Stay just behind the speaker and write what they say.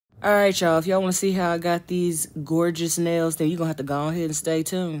All right, y'all. If y'all want to see how I got these gorgeous nails, then you're going to have to go ahead and stay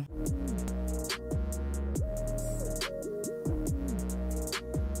tuned.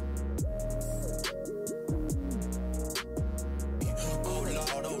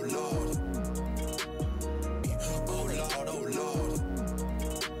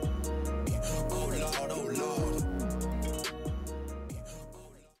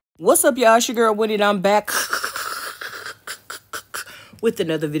 What's up, y'all? It's your girl, Wendy, and I'm back with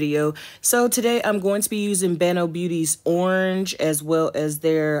another video. So today I'm going to be using Bano Beauty's orange as well as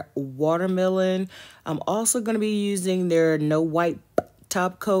their watermelon. I'm also going to be using their no wipe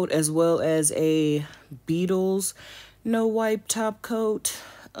top coat as well as a Beetles no wipe top coat.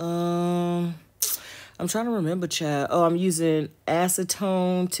 I'm trying to remember, child. Oh, I'm using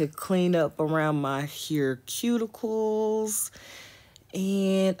acetone to clean up around my hair cuticles.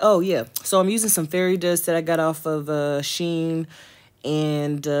 And oh yeah, so I'm using some fairy dust that I got off of Shein,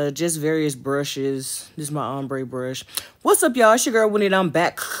 and just various brushes. This is my ombre brush. What's up, y'all? It's your girl Winnie, and I'm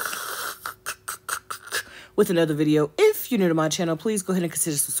back with another video. If you're new to my channel, please go ahead and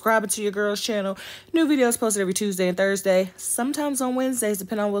consider subscribing to your girl's channel. New videos posted every Tuesday and Thursday, sometimes on Wednesdays,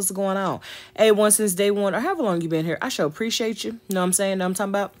 depending on what's going on. A1 since day one, or however long you've been here. I sure appreciate you. Know what I'm saying? Know what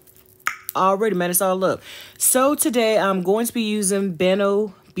I'm talking about? Already, man, it's all up. So today I'm going to be using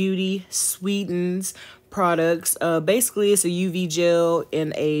Bano Beauty Sweetens products. Basically, it's a UV gel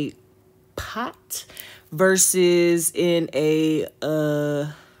in a pot versus in a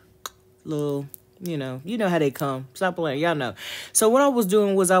little, you know how they come. Stop playing, y'all know. So what I was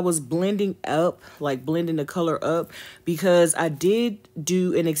doing was I was blending up, like blending the color up, because I did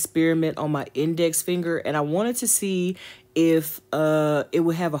do an experiment on my index finger and I wanted to see if it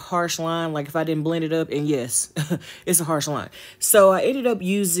would have a harsh line, like if I didn't blend it up. And yes, it's a harsh line. So I ended up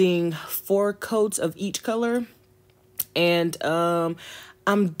using 4 coats of each color, and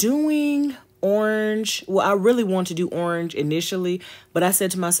I'm doing orange. Well, I really want to do orange initially, but I said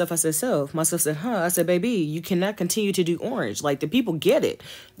to myself, myself said, I said, baby, you cannot continue to do orange. Like, the people get it.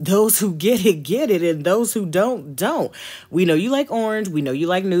 Those who get it, and those who don't. We know you like orange. We know you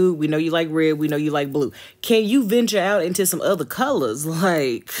like nude. We know you like red. We know you like blue. Can you venture out into some other colors?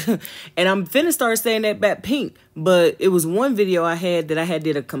 Like, and I'm finna start saying that about pink, but it was one video I had that I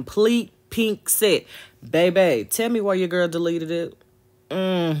did a complete pink set. Baby, tell me why your girl deleted it.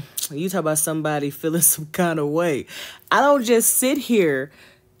 You talk about somebody feeling some kind of way. I don't just sit here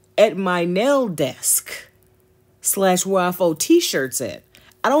at my nail desk / where I fold t-shirts at.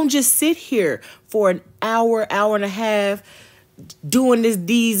 I don't just sit here for an hour and a half doing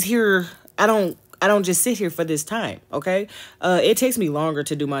these here. I don't just sit here for this time, okay? It takes me longer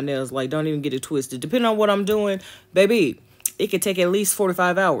to do my nails. Like, don't even get it twisted. Depending on what I'm doing, baby, it could take at least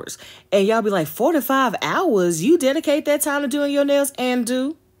 45 hours. And y'all be like, 45 hours? You dedicate that time to doing your nails? And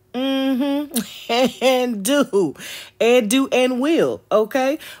do. And do. And will.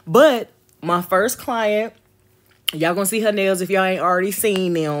 Okay? But my first client, y'all gonna see her nails if y'all ain't already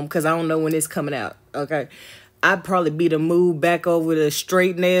seen them, because I don't know when it's coming out. Okay? I'd probably be to move back over to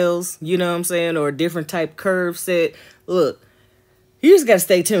straight nails, you know what I'm saying? Or a different type curve set. Look. You just got to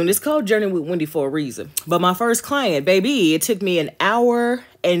stay tuned. It's called Journey with Wendy for a reason. But my first client, baby, it took me an hour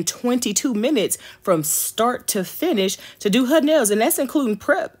and 22 minutes from start to finish to do her nails. And that's including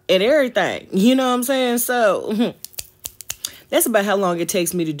prep and everything. You know what I'm saying? So that's about how long it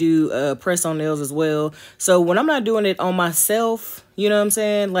takes me to do press on nails as well. So when I'm not doing it on myself, you know what I'm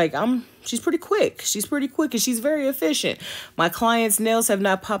saying? Like, she's pretty quick. She's pretty quick and she's very efficient. My client's nails have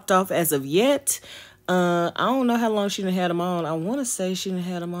not popped off as of yet. I don't know how long she done had them on. I want to say she done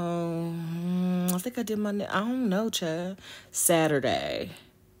had them on. I think I did my I don't know, child. Saturday.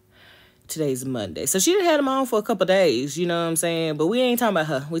 Today's Monday. So she done had them on for a couple days. You know what I'm saying? But we ain't talking about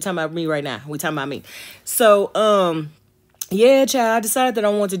her. We talking about me right now. We talking about me. So, yeah, child. I decided that I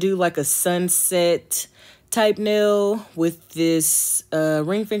want to do like a sunset type nail with this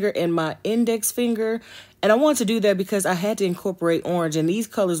ring finger and my index finger. And I wanted to do that because I had to incorporate orange. And these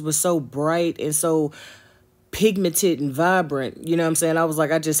colors were so bright and so pigmented and vibrant. You know what I'm saying? I was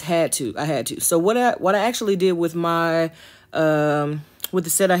like, I just had to. I had to. So what I actually did with my, with the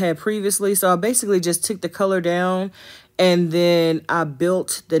set I had previously. So I basically just took the color down. And then I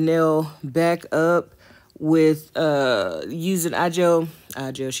built the nail back up with using eye gel.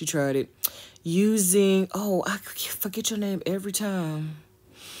 She tried it. Using, oh, I forget your name every time.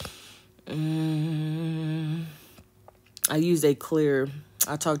 I used a clear.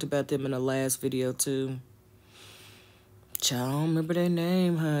 I talked about them in the last video too. Child, I don't remember their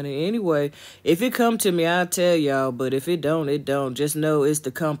name, honey. Anyway, if it come to me, I'll tell y'all. But if it don't, it don't. Just know it's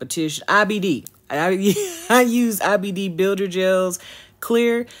the competition. IBD. I use IBD builder gels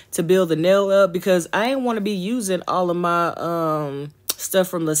clear to build the nail up, because I ain't want to be using all of my stuff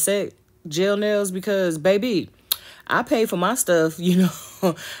from Lisette gel nails, because baby, I pay for my stuff, you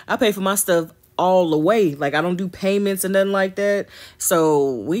know. I pay for my stuff all the way. Like, I don't do payments and nothing like that.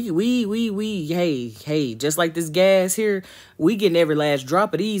 So we hey, just like this gas here, we getting every last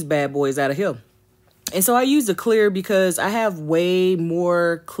drop of these bad boys out of here. And so I use the clear because I have way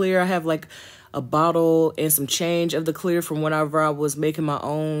more clear. I have like a bottle and some change of the clear from whenever I was making my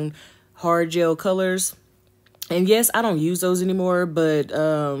own hard gel colors. And yes, I don't use those anymore, but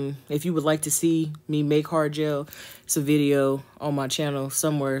if you would like to see me make hard gel, it's a video on my channel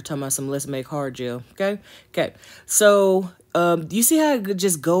somewhere talking about some let's make hard gel. Okay. So you see how it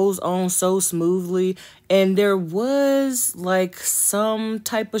just goes on so smoothly, and there was like some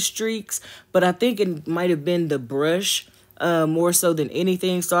type of streaks, but I think it might have been the brush more so than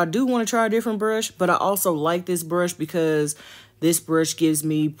anything. So I do want to try a different brush, but I also like this brush because this brush gives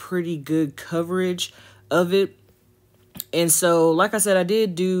me pretty good coverage of it. And so, like I said, I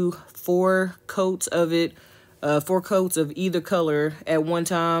did do 4 coats of it, 4 coats of either color at one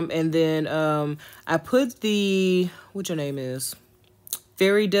time. And then I put the, what your name is?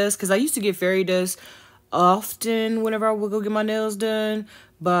 Fairy dust, because I used to get fairy dust often whenever I would go get my nails done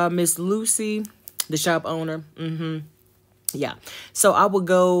by Miss Lucy, the shop owner. Yeah. So I would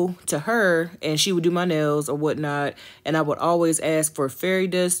go to her and she would do my nails or whatnot. And I would always ask for fairy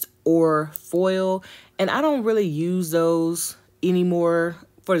dust or foil. And I don't really use those anymore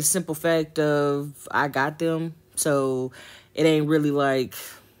for the simple fact of I got them. So it ain't really like,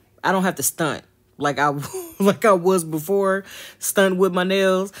 I don't have to stunt like I was before, stunt with my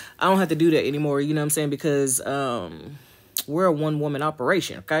nails. I don't have to do that anymore, you know what I'm saying? Because we're a one-woman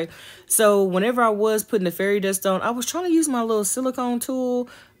operation, okay? So whenever I was putting the fairy dust on, I was trying to use my little silicone tool,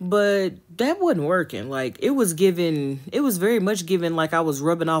 but that wasn't working. Like, it was very much giving like I was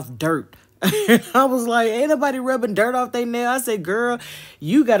rubbing off dirt. I was like, ain't nobody rubbing dirt off their nail. I said, girl,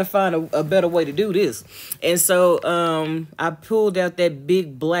 you got to find a better way to do this. And so I pulled out that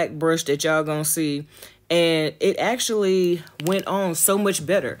big black brush that y'all gonna see, and it actually went on so much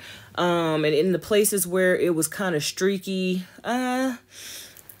better. And in the places where it was kind of streaky, I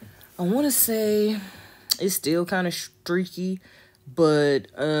want to say it's still kind of streaky,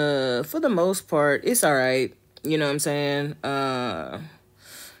 but for the most part, it's all right. You know what I'm saying?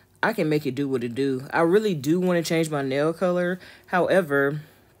 I can make it do what it do. I really do want to change my nail color. However,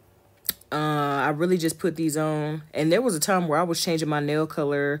 I really just put these on. And there was a time where I was changing my nail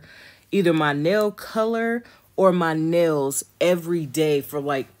color, either my nail color or my nails every day for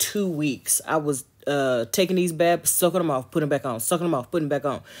like 2 weeks. I was taking these back, sucking them off, putting them back on, sucking them off, putting them back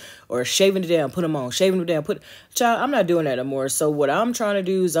on, or shaving it down, put them on, shaving them down, child, I'm not doing that no more. So what I'm trying to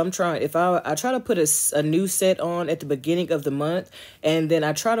do is I try to put a new set on at the beginning of the month, and then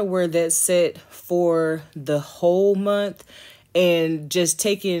I try to wear that set for the whole month, and just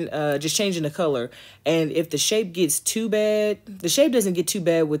changing the color. And if the shape gets too bad, the shape doesn't get too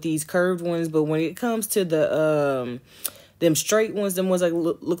bad with these curved ones, but when it comes to the them straight ones, them ones like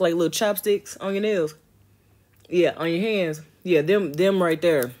look like little chopsticks on your nails, yeah, on your hands, yeah, them right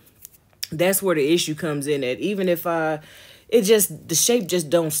there, that's where the issue comes in at. Even if the shape just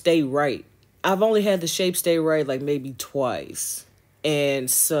don't stay right. I've only had the shape stay right like maybe twice,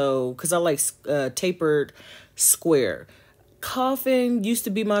 and so because I like tapered square. Coughing used to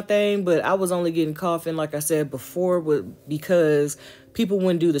be my thing, but I was only getting coughing, like I said before, because people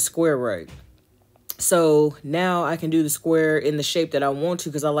wouldn't do the square right. So now I can do the square in the shape that I want to,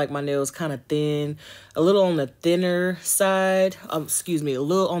 because I like my nails kind of thin, a little on the thinner side, a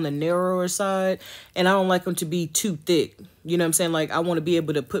little on the narrower side, and I don't like them to be too thick. You know what I'm saying? Like, I want to be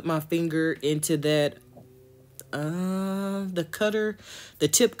able to put my finger into that, the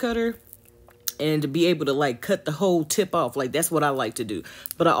tip cutter, and to be able to like cut the whole tip off. Like, that's what I like to do.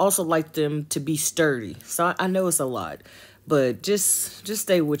 But I also like them to be sturdy. So I know it's a lot, but just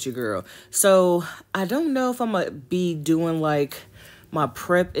stay with your girl. So I don't know if I'm gonna be doing like my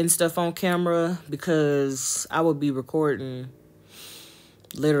prep and stuff on camera, because I would be recording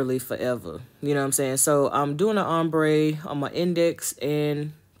literally forever. You know what I'm saying? So I'm doing an ombre on my index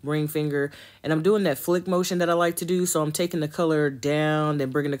and ring finger, and I'm doing that flick motion that I like to do. So I'm taking the color down, then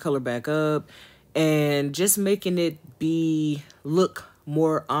bringing the color back up, and just making it look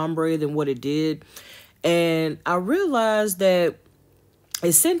more ombre than what it did. And I realized that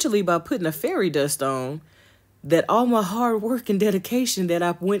essentially by putting a fairy dust on, that all my hard work and dedication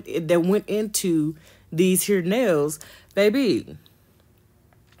that went into these here nails, baby,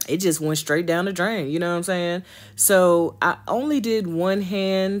 it just went straight down the drain. You know what I'm saying? So I only did one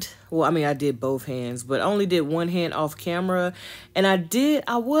hand. Well, I mean, I did both hands, but only did one hand off camera. And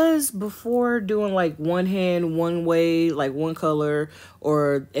I was before doing like one hand one way, like one color,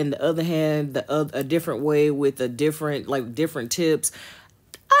 or in the other hand, a different way with a different, like different tips.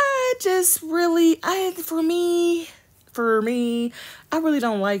 I just really, for me, I really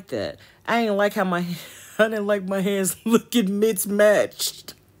don't like that. I ain't like how I didn't like my hands looking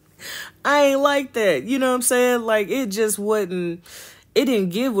mismatched. I ain't like that. You know what I'm saying? Like, it just wasn't, it didn't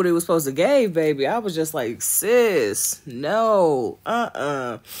give what it was supposed to give, baby. I was just like, sis, no,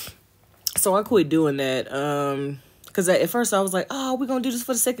 So I quit doing that. Because at first I was like, oh, we're going to do this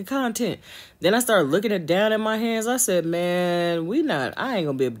for the sake of content. Then I started looking down at my hands. I said, man, I ain't going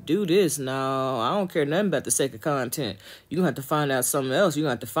to be able to do this. No, I don't care nothing about the sake of content. You're going to have to find out something else. You're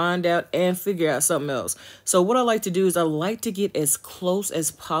going to have to find out and figure out something else. So what I like to do is I like to get as close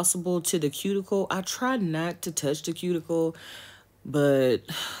as possible to the cuticle. I try not to touch the cuticle, but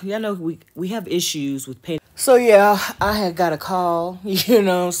y'all know we have issues with pain. So yeah, I had got a call, you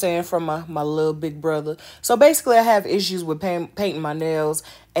know what I'm saying, from my little big brother. So basically I have issues with painting my nails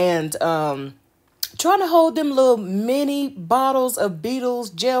and trying to hold them little mini bottles of Beetles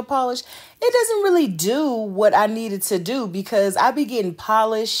gel polish. It doesn't really do what I needed to do because I be getting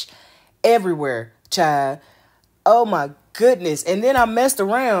polish everywhere, child. Oh my goodness. And then I messed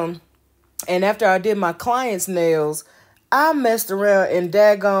around, and after I did my client's nails, I messed around and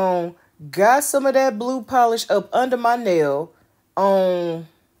daggone got some of that blue polish up under my nail on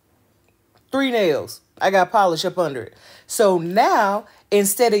 3 nails. I got polish up under it. So now,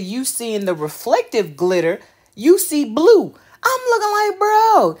 instead of you seeing the reflective glitter, you see blue. I'm looking like,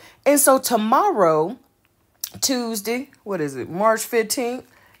 bro. And so tomorrow, Tuesday, what is it, March 15th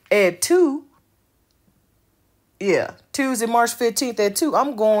at 2. Yeah, Tuesday, March 15th at 2,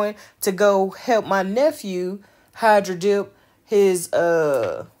 I'm going to go help my nephew hydro dip his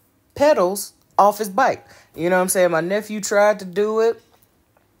pedals off his bike. You know what I'm saying? My nephew tried to do it.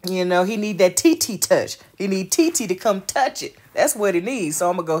 You know, he need that TT touch. He need TT to come touch it. That's what he needs. So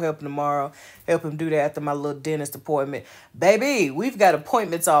I'm going to go help him tomorrow. Help him do that after my little dentist appointment. Baby, we've got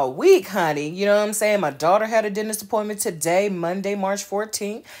appointments all week, honey. You know what I'm saying? My daughter had a dentist appointment today, Monday, March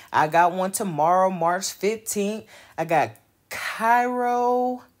 14th. I got one tomorrow, March 15th. I got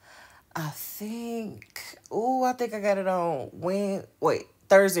Cairo, I think I got it on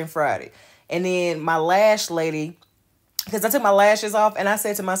Thursday and Friday. And then my lash lady, because I took my lashes off and I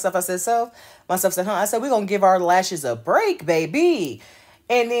said to myself, myself said, I said, we're going to give our lashes a break, baby.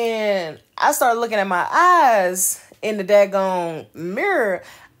 And then I started looking at my eyes in the daggone mirror.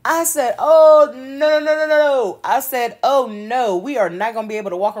 I said, oh, no. I said, oh, no, we are not going to be able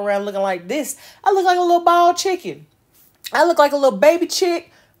to walk around looking like this. I look like a little bald chicken. I look like a little baby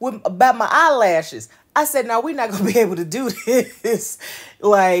chick with about my eyelashes. I said, no, we're not going to be able to do this.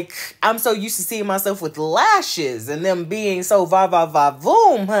 Like, I'm so used to seeing myself with lashes and them being so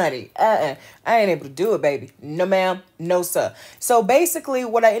voom, honey. I ain't able to do it, baby. No, ma'am. No, sir. So basically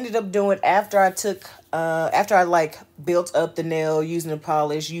what I ended up doing after I like built up the nail using the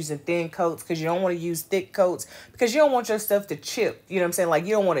polish, using thin coats, because you don't want to use thick coats because you don't want your stuff to chip. You know what I'm saying? Like,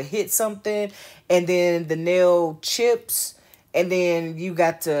 you don't want to hit something and then the nail chips and then you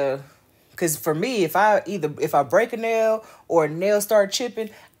got to... Because for me, if I break a nail or a nail start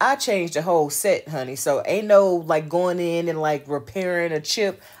chipping, I change the whole set, honey. So ain't no like going in and like repairing a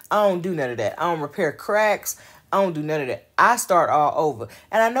chip. I don't do none of that. I don't repair cracks. I don't do none of that. I start all over.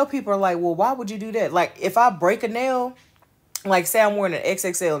 And I know people are like, well, why would you do that? Like if I break a nail, like say I'm wearing an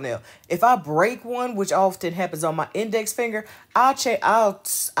XXL nail. If I break one, which often happens on my index finger, I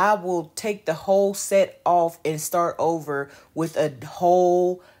will take the whole set off and start over with a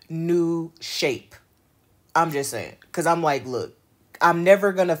whole new shape. I'm just saying, because I'm like, look, I'm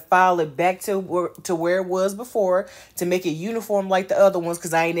never gonna file it back to where it was before to make it uniform like the other ones,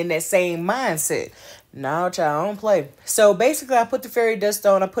 because I ain't in that same mindset. No, child, I don't play. So basically, I put the fairy dust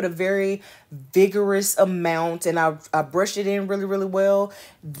on. I put a very vigorous amount, and I brushed it in really, really well.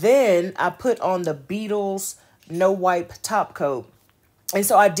 Then I put on the Beetles No Wipe top coat, and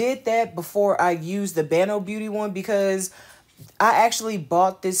so I did that before I used the Bano Beauty one because I actually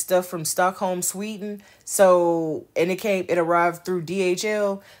bought this stuff from Stockholm, Sweden. So, and it arrived through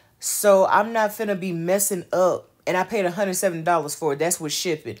DHL. So I'm not finna be messing up. And I paid $107 for it. That's with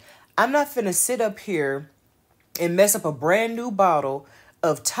shipping. I'm not finna sit up here and mess up a brand new bottle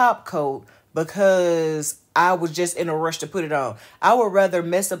of top coat because I was just in a rush to put it on. I would rather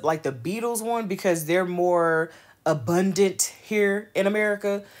mess up like the Beatles one because they're more abundant here in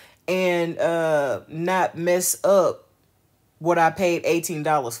America and not mess up what I paid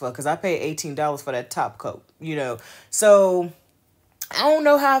 $18 for, because I paid $18 for that top coat, you know. So I don't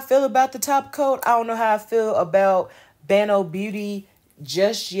know how I feel about the top coat. I don't know how I feel about Bano Beauty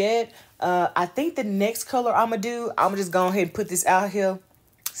just yet. I think the next color I'm going to do, I'm just go ahead and put this out here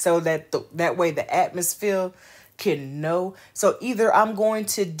so that that way the atmosphere can know. So either I'm going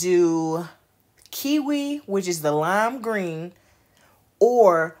to do kiwi, which is the lime green,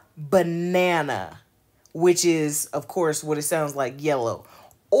 or banana, which is, of course, what it sounds like, yellow.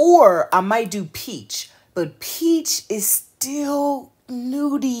 Or I might do peach, but peach is still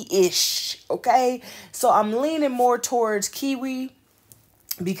nudie-ish, okay? So I'm leaning more towards kiwi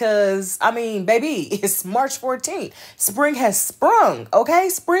because, I mean, baby, it's March 14th. Spring has sprung, okay?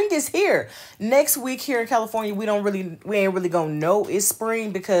 Spring is here. Next week here in California, we ain't really gonna know it's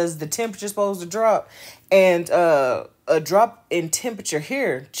spring because the temperature's supposed to drop. And a drop in temperature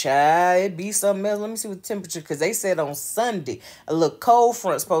here, child, it'd be something else. Let me see what the temperature, because they said on Sunday, a little cold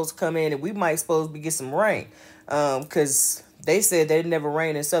front supposed to come in and we might supposed to get some rain. Because they said they never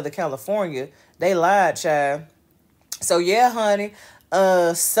rain in Southern California. They lied, child. So yeah, honey,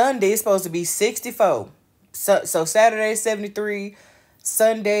 Sunday is supposed to be 64. So Saturday 73,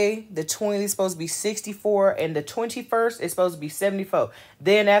 Sunday the 20th is supposed to be 64, and the 21st is supposed to be 74.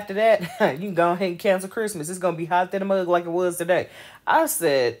 Then after that, you can go ahead and cancel Christmas. It's gonna be hot than a mug like it was today. I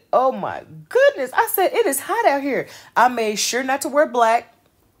said, oh my goodness. I said, it is hot out here. I made sure not to wear black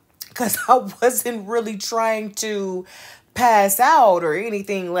because I wasn't really trying to pass out or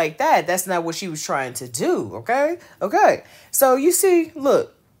anything like that. That's not what she was trying to do, okay? Okay. So you see,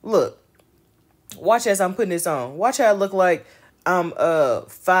 look. Watch as I'm putting this on. Watch how I look like I'm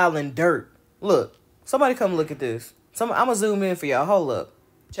filing dirt. Look. Somebody come look at this. I'm gonna zoom in for y'all. Hold up.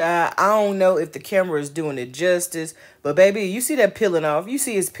 Child, I don't know if the camera is doing it justice, but baby, you see that peeling off. You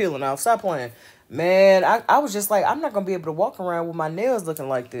see it's peeling off. Stop playing. Man, I was just like, I'm not going to be able to walk around with my nails looking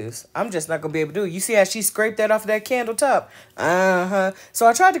like this. I'm just not going to be able to do it. You see how she scraped that off of that candle top? So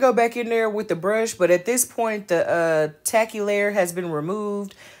I tried to go back in there with the brush, but at this point, the tacky layer has been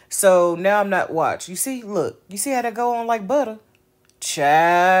removed. So now I'm not, watch. You see, look. You see how that go on like butter?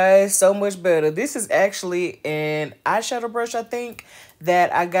 Child, so much better. This is actually an eyeshadow brush, I think,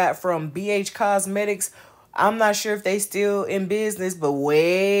 that I got from BH Cosmetics. I'm not sure if they still in business, but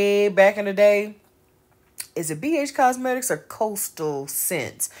way back in the day, is it BH Cosmetics or Coastal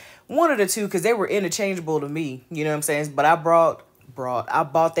Scents? One of the two, because they were interchangeable to me. You know what I'm saying? But I bought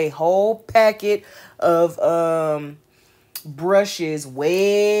the whole packet of brushes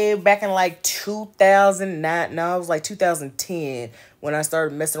way back in like 2009. No, it was like 2010 when I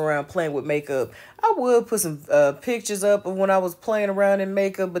started messing around playing with makeup. I would put some pictures up of when I was playing around in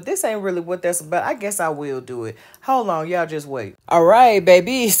makeup, but this ain't really what that's about. I guess I will do it. Hold on, y'all just wait. All right,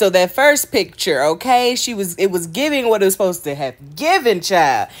 baby. So that first picture, okay, it was giving what it was supposed to have given,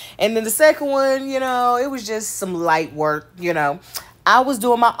 child. And then the second one, you know, it was just some light work, you know. I was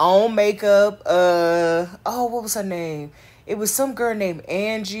doing my own makeup. What was her name? It was some girl named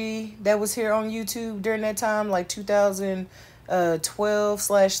Angie that was here on YouTube during that time, like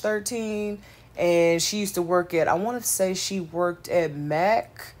 2012/13. And she used to work at, I want to say she worked at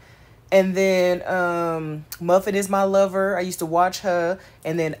MAC. And then Muffin Is My Lover. I used to watch her.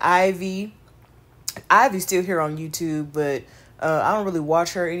 And then Ivy. Ivy's still here on YouTube, but I don't really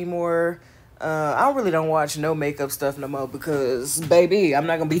watch her anymore. I really don't watch no makeup stuff no more because, baby, I'm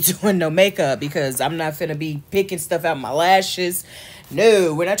not going to be doing no makeup because I'm not finna be picking stuff out my lashes.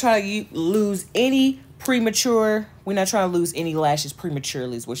 No, we're not trying to lose any premature. We're not trying to lose any lashes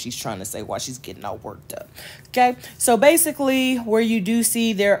prematurely is what she's trying to say while she's getting all worked up. Okay, so basically where you do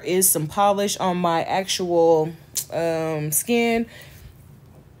see there is some polish on my actual skin,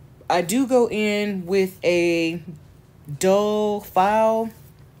 I do go in with a dull file.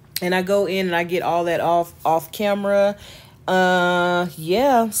 And I go in and I get all that off camera.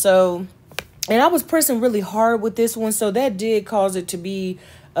 Yeah, so, and I was pressing really hard with this one, so that did cause it to be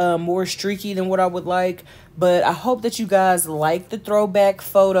more streaky than what I would like. But I hope that you guys like the throwback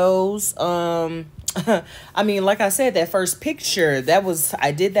photos. I mean, like I said, that first picture,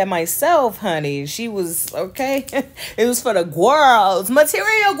 I did that myself, honey. She was, okay. It was for the girls,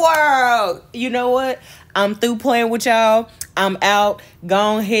 material girl. You know what? I'm through playing with y'all. I'm out.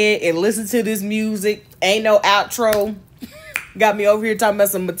 Go ahead and listen to this music. Ain't no outro. Got me over here talking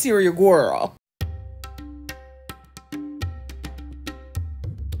about some material girl.